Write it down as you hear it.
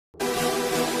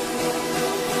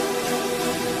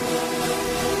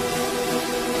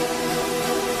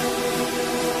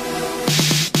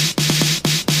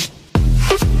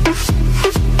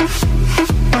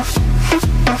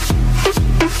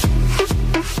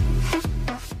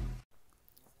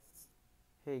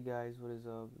guys, what is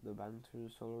up? The Banter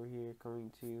Solo here,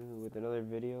 coming to you with another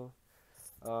video.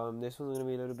 This one's gonna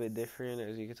be a little bit different,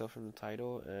 as you can tell from the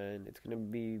title, and it's gonna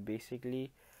be basically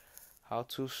how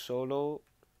to solo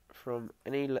from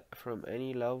any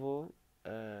level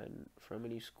and from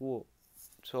any school.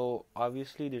 So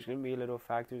obviously, there's gonna be little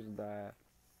factors that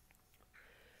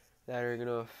are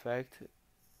gonna affect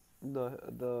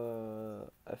the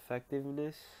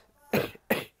effectiveness,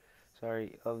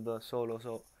 sorry, of the solo.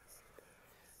 So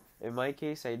in my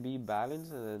case, I'd be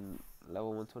balanced and then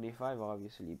level 125,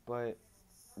 obviously. But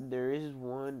there is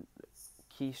one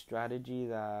key strategy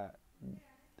that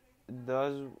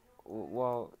does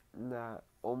well, that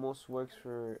almost works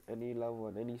for any level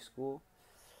in any school,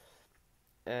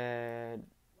 and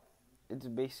it's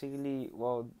basically,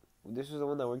 well, this is the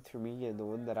one that worked for me and the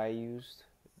one that I used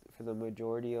for the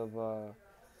majority of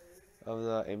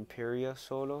the Imperia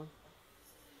solo,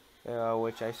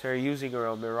 which I started using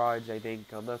around Mirage. I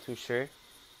think, I'm not too sure.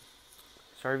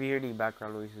 Sorry if you hear any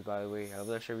background noises, by the way. I'm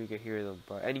not sure if you can hear them.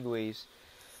 But anyways,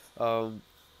 um,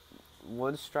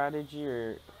 one strategy,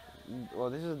 or well,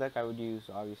 this is a deck I would use,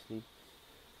 obviously.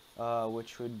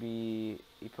 Which would be,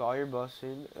 you put all your buffs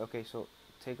in. Okay, so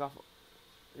take off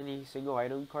any single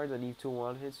item card and leave 2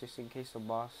 1-hits just in case the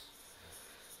boss.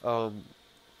 Um,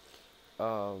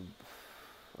 um,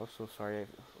 I'm so sorry.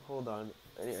 Hold on.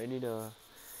 I need a.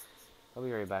 I'll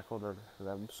be right back. Hold on.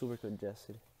 I'm super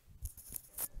congested.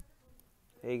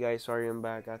 Hey guys, sorry I'm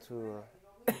back. I had to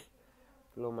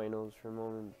blow my nose for a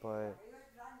moment, but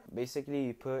basically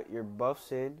you put your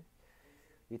buffs in,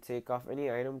 you take off any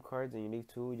item cards, and you leave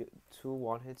two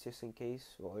 1-hits just in case,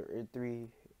 or 3.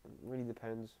 Really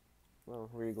depends. Well,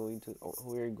 who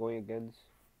you're going against.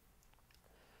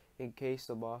 In case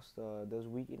the boss does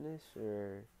weakness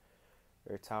or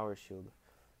tower shield.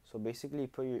 So basically, you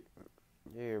put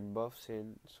your buffs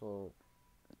in. So,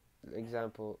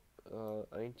 example,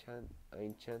 I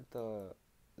enchant the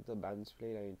Band's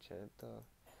Blade. I enchant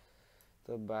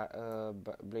the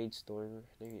Blade Storm.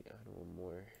 Maybe add one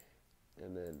more,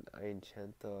 and then I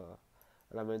enchant the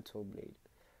Elemental Blade.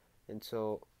 And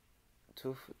so,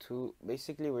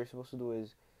 basically, what you're supposed to do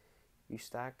is you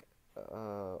stack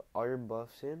all your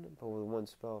buffs in, but with one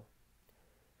spell.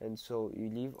 And so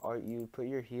you put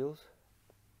your heals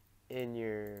in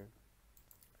your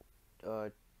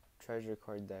treasure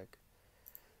card deck.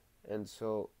 And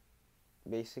so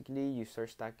basically you start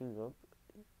stacking up,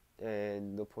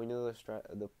 and the point of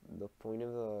the point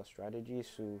of the strategy is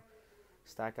to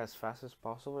stack as fast as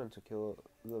possible and to kill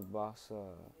the boss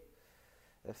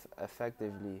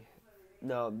effectively.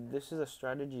 Now, this is a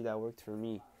strategy that worked for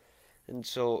me. And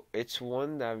so it's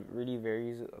one that really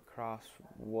varies across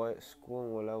what school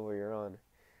and what level you're on.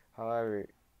 However,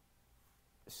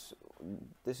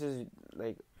 this is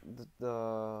like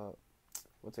the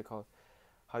what's it called?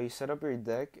 How you set up your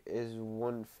deck is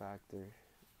one factor.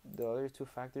 The other 2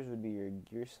 factors would be your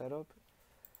gear setup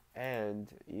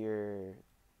and your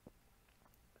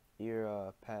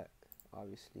pet,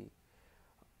 obviously.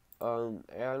 I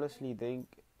honestly think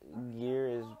gear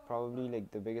is probably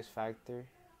like the biggest factor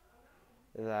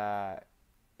that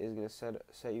is gonna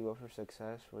set you up for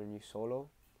success when you solo.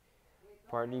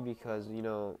 Partly because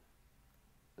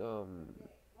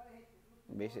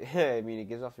basically, I mean, it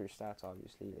gives off your stats,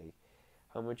 obviously, like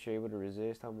how much you're able to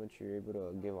resist, how much you're able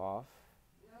to give off,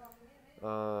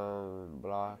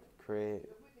 block, crit,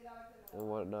 and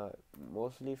whatnot.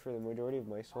 Mostly for the majority of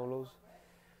my solos,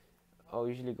 I'll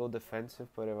usually go defensive,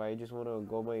 but if I just want to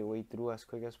go my way through as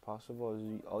quick as possible,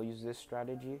 I'll use this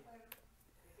strategy.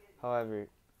 However,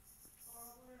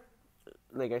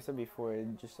 like I said before,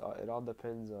 it all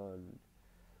depends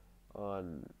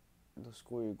on the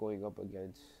school you're going up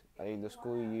against. I mean, the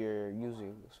school you're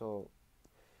using. So,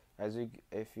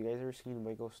 if you guys ever seen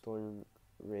Michael Storm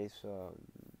race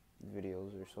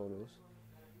videos or solos,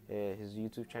 his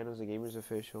YouTube channel is The Gamers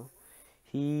Official.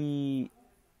 He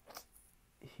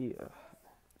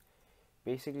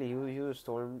basically he was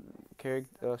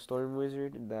a storm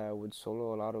wizard that would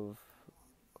solo a lot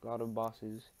of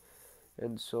bosses.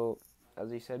 And so,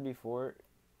 as I said before,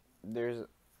 there's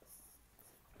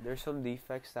some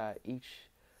defects that each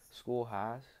school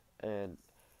has, and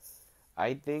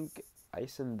I think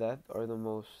Ice and Death are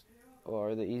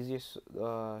the easiest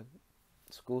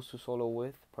schools to solo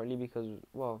with. Partly because,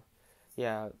 well,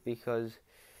 yeah, because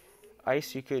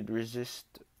Ice you could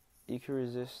resist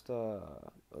a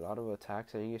lot of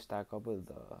attacks, and you can stack up with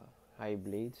high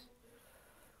blades,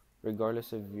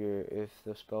 regardless if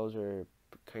the spells are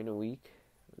kind of weak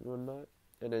and whatnot.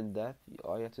 And in Death,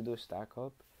 all you have to do is stack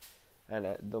up, and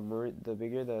the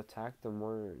bigger the attack, the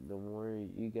more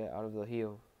you get out of the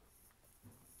heal.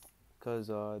 because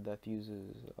death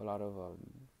uses a lot of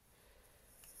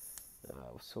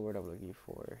what's the word I'm looking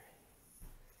for?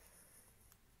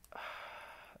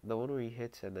 The one where he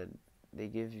hits and then they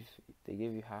give you they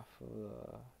give you half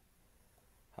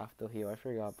the heal. I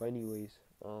forgot, but anyways,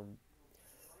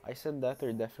 ice and death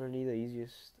are definitely the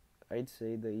easiest. I'd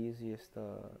say the easiest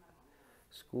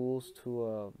schools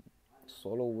to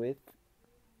solo with.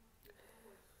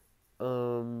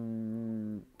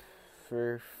 Um,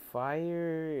 for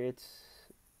fire,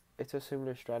 it's a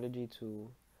similar strategy to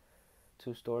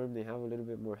storm. They have a little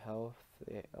bit more health,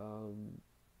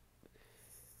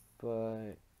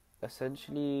 but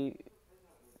essentially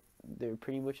they're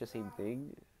pretty much the same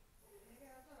thing.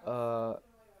 Uh,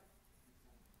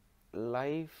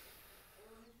 life,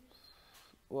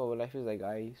 life is like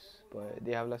ice, but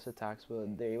they have less attacks,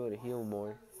 but they're able to heal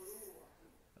more.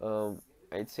 Um,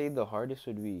 I'd say the hardest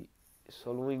would be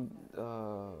soloing.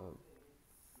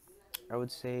 I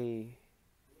would say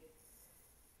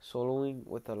soloing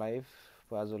with a life,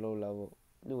 but as a low level.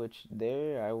 Which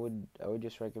there, I would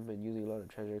just recommend using a lot of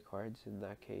treasure cards in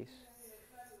that case.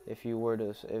 If you were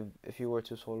to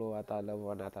solo at that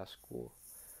level and at that school.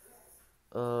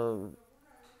 Um,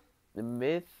 the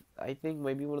myth I think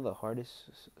might be one of the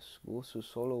hardest schools to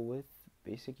solo with,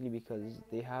 basically because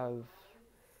they have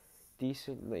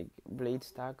decent like blade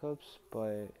stack ups,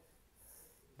 but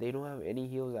they don't have any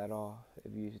heals at all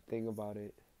if you think about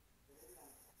it,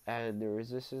 and the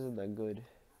resist isn't that good.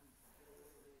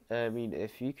 I mean,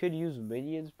 if you could use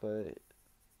minions, but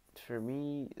for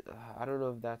me, I don't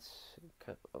know if that's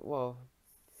well.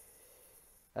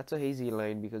 That's a hazy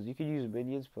line because you could use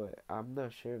minions, but I'm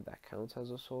not sure if that counts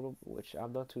as a solo, which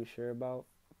I'm not too sure about.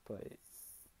 But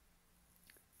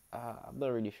I'm not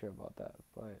really sure about that.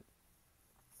 But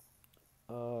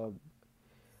um,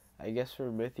 I guess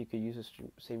for myth, you could use the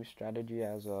same strategy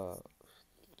as a.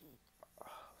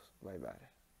 My bad.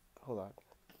 Hold on.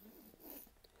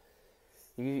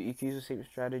 You can use the same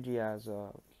strategy as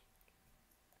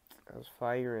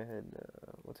fire and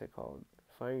what's it called?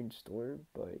 Fire and storm,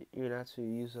 but you're gonna have to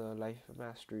use life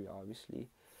mastery. Obviously,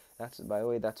 that's by the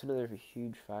way that's another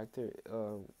huge factor.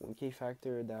 One key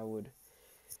factor that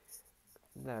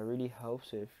really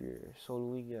helps if you're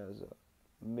soloing as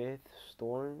a myth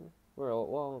storm,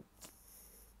 well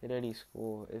in any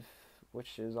school, if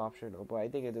which is optional, but I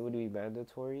think it would be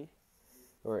mandatory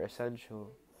or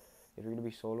essential if you're gonna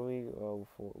be soloing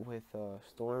with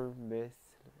storm, myth,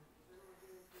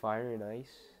 fire, and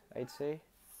ice. I'd say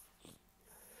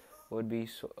would be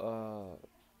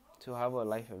to have a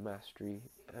life of mastery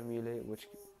amulet, which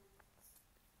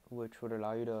would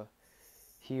allow you to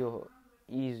heal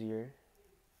easier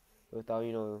without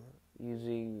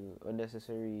using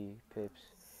unnecessary pips.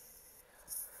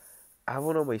 I have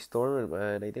one on my storm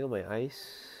and I think on my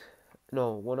ice.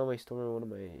 No, one on my storm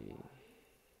and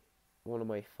one on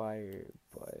my fire,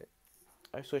 but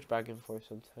I switch back and forth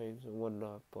sometimes and one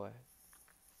not. But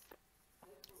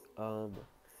um,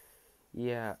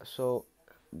 yeah. So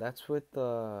that's with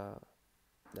the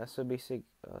that's the basic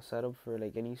setup for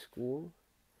like any school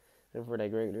and for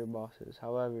like regular bosses.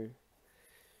 However,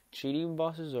 cheating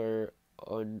bosses are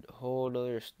a whole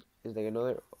another is like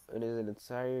another it is an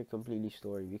entire completely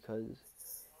story because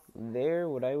there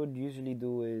what I would usually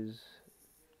do is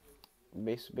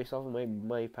based off of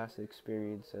my past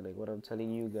experience and like what I'm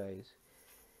telling you guys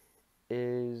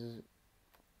is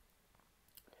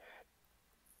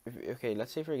okay,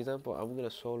 let's say for example I'm gonna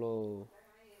solo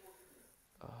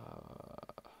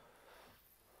uh,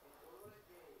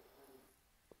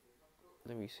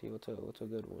 let me see what's a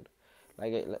good one.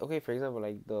 Okay, for example,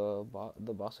 like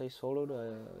the boss I soloed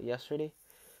yesterday,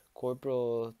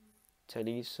 Corporal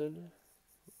Tennyson.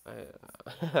 I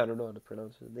I don't know how to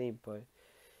pronounce his name, but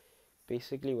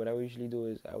basically what I would usually do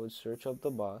is I would search up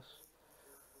the boss,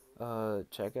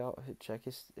 check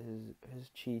his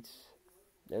cheats,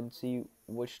 and see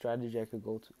which strategy I could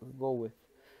go with.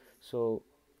 So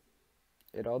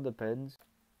it all depends,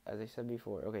 as I said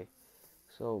before. Okay,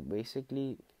 so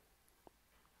basically,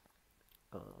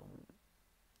 um,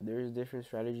 there's different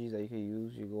strategies that you can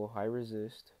use. You go high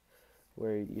resist,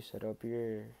 where you set up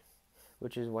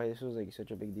which is why this was like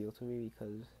such a big deal to me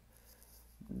because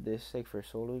this like for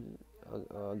solo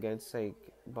against like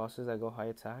bosses that go high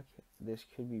attack, this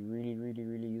could be really really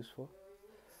really useful.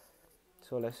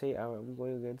 So let's say I'm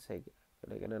going against like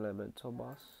an elemental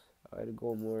boss, I'd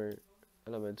go more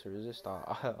elemental resist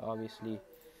obviously.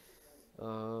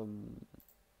 Um,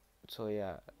 so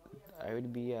yeah, I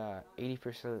would be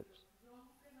 80%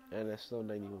 and it's still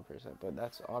 91%. But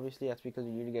that's because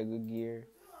you need to get good gear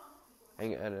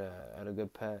and a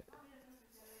good pet.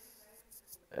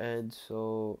 And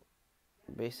so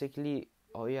basically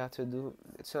all you have to do,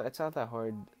 it's not that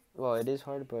hard. Well, it is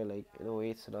hard, but like in a way,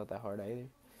 it's not that hard either.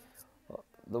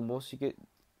 The most you could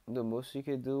the most you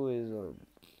could do is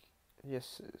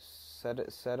just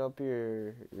set up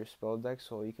your spell deck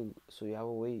so you have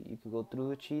a way you can go through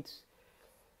the cheats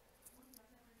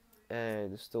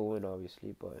and still win,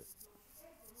 obviously. But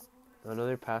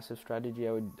another passive strategy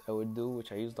I would do,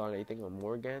 which I used on, I think, on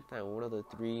Morgant and one of the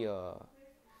three it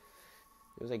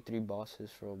was like three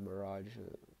bosses from Mirage.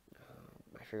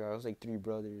 I forgot. It was like three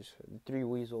brothers, three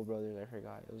Weasel brothers. I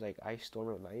forgot. It was like Ice Storm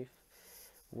of Life,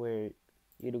 where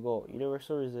you'd go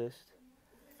Universal Resist,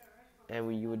 and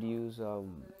when you would use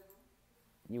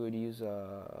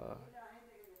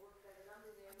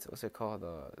what's it called,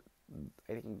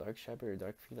 I think Dark Shepherd or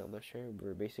Dark Fiend, I'm not sure,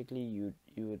 where basically you'd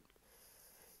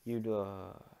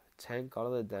tank all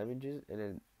of the damages, and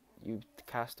then you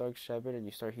cast Dark Shepherd and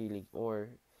you start healing, or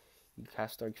you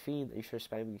cast Dark Fiend and you start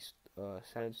spamming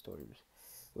sandstorms,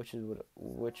 which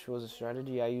was a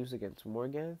strategy I used against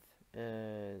Morganth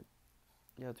and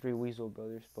three Weasel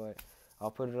brothers. But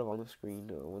I'll put it up on the screen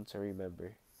once I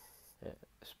remember. Uh,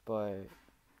 but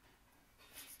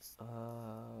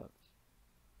uh,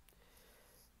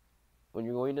 when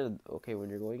you're going in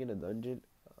a dungeon,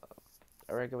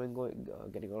 I recommend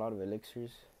getting a lot of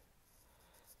elixirs.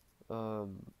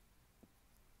 Um,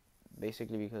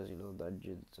 Basically because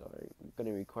dungeons are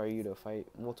gonna require you to fight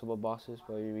multiple bosses.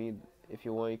 But you mean if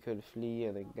you want, you could flee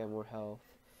and then get more health.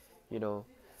 You know.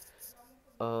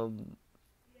 Um.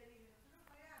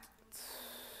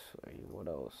 What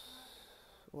else?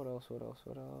 What else? What else?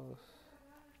 What else?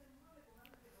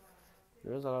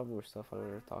 There's a lot more stuff I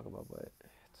want to talk about, but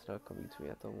it's not coming to me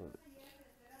at the moment.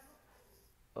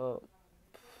 Uh,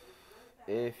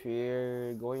 if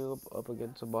you're going up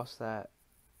against a boss that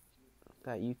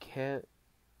you can't,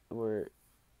 where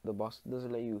the boss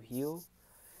doesn't let you heal,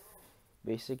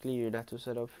 basically you're not to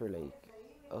set up for like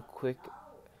a quick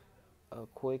a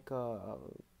quick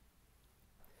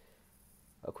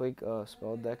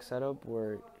spell deck setup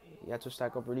where you have to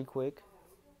stack up really quick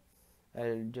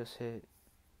and just hit,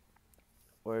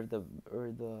 or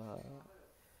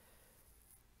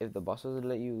if the boss doesn't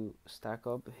let you stack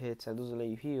up hits and doesn't let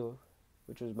you heal,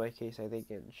 which was my case, I think,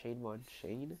 in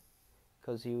Shane,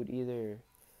 because he wouldn't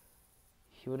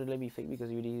let me fake, because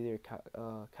he would either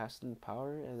cast in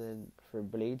power, and then for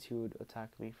blades he would attack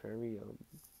me for every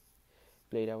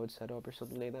blade I would set up or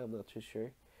something like that. I'm not too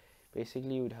sure.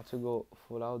 Basically, you would have to go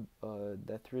full out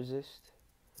death resist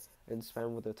and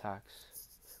spam with attacks,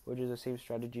 which is the same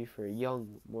strategy for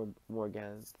young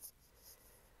Morgan.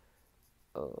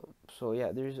 So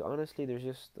yeah, there's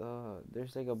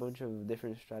like a bunch of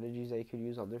different strategies that you could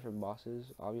use on different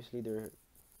bosses. Obviously,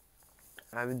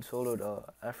 I haven't soloed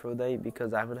Aphrodite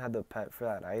because I haven't had the pet for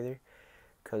that either.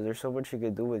 Because there's so much you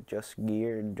could do with just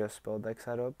gear and just spell deck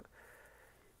setup.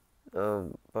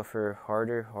 But for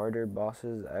harder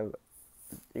bosses,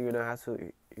 you're gonna have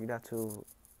to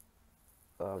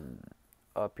um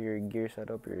up your gear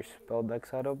setup, your spell deck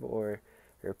setup, or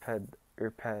your pet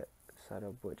your pet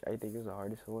setup, which I think is the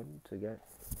hardest one to get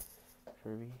for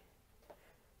me.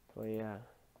 But yeah,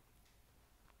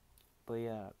 but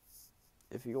yeah,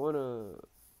 if you wanna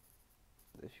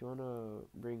if you wanna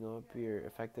bring up your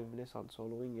effectiveness on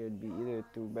soloing, it'd be either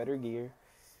through better gear,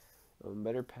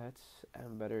 better pets,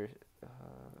 and better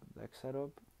deck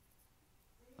setup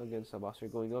against the boss you're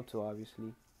going up to,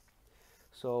 obviously.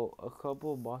 So a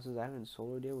couple of bosses I haven't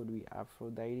soloed yet would be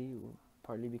Aphrodite,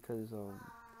 partly because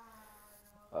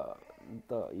uh,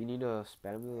 you need to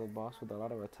spam the boss with a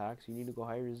lot of attacks. You need to go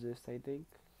high resist, I think.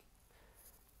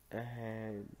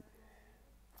 And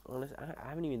honestly, I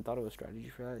haven't even thought of a strategy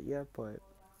for that yet. But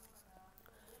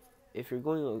if you're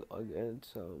going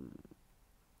against I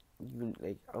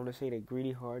want to say like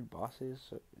really hard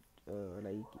bosses,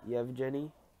 like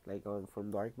Yevgeny, like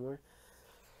from Darkmoor.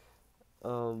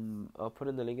 I'll put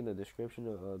in the link in the description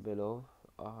below.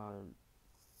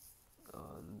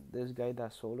 This guy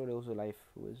that soloed, it was a life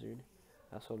wizard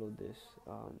that soloed this.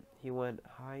 He went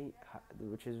high,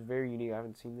 which is very unique. I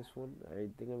haven't seen this one. I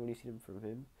think I've only seen him from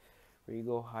him. Where you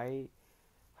go high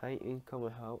income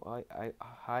and how I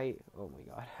high. Oh my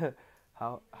god,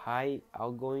 how high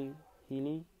outgoing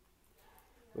healing,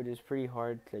 which is pretty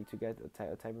hard like to get a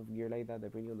type of gear like that,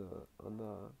 depending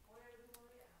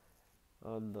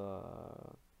on the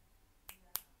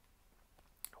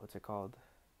what's it called,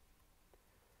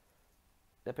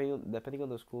 depending on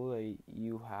the school that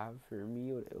you have. For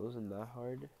me, it wasn't that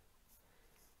hard.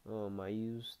 I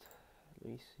used,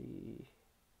 let me see,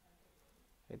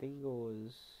 I think it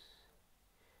was,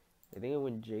 I think I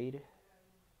went Jade.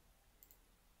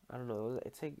 I don't know.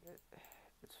 It's like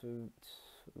it's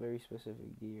very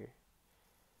specific gear.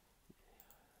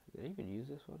 Did I even use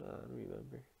this one? I don't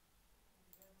remember.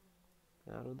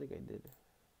 I don't think I did.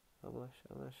 I'm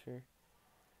not sure.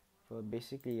 But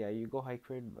basically, yeah, you go high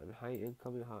crit and high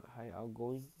incoming, high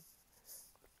outgoing.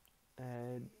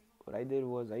 And what I did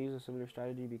was I used a similar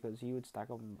strategy because he would stack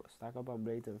up on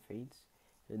blades and feints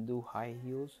and do high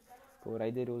heals. But what I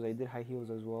did was I did high heals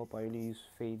as well, but I only used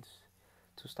feints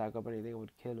to stack up anything that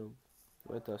would kill him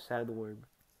with a sandworm.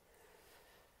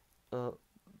 Uh,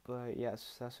 but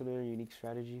yes, that's another unique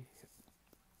strategy.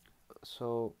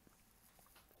 So,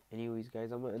 anyways,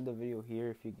 guys, I'm gonna end the video here.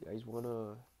 If you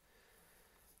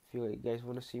guys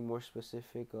wanna see more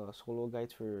specific solo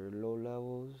guides for low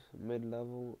levels, mid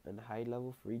level, and high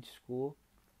level for each school,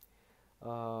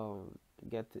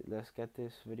 let's get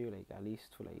this video like at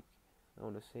least to like I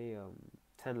wanna say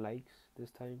 10 likes this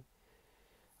time.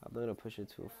 I'm not gonna push it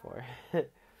too far.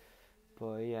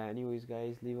 But yeah, anyways,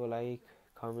 guys, leave a like,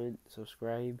 comment,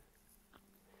 subscribe.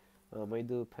 I might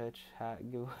do a pet hat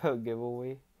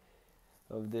giveaway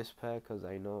of this pet because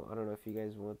I don't know if you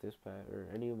guys want this pet or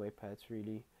any of my pets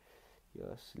really.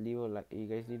 Just leave a like. You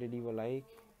guys need to leave a like.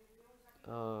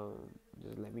 Um,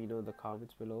 just let me know in the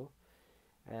comments below.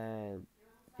 And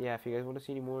yeah, if you guys want to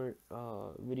see any more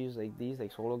videos like these,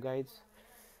 like solo guides,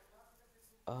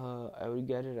 I would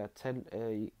get it at 10.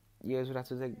 You guys would have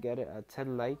to get it at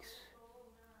 10 likes.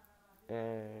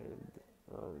 And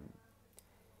um,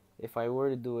 if I were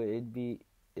to do it, it'd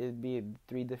be in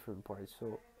three different parts.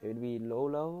 So it'd be low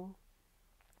level,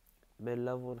 mid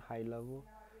level, and high level.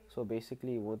 So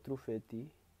basically 1 through 50.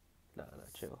 Nah,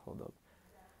 chill. Hold up.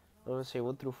 I'm gonna say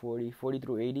 1 through 40, 40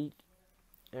 through 80,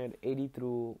 and 80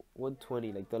 through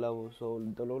 120, like the level. So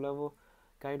the low level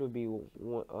guide would be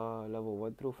level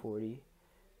 1 through 40.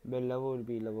 Mid level would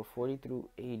be level 40 through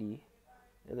 80,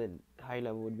 and then high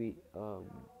level would be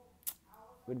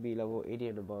level 80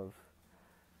 and above.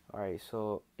 Alright,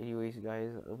 so anyways, guys,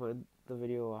 I'm gonna end the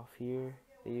video off here.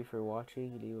 Thank you for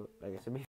watching. Like I said,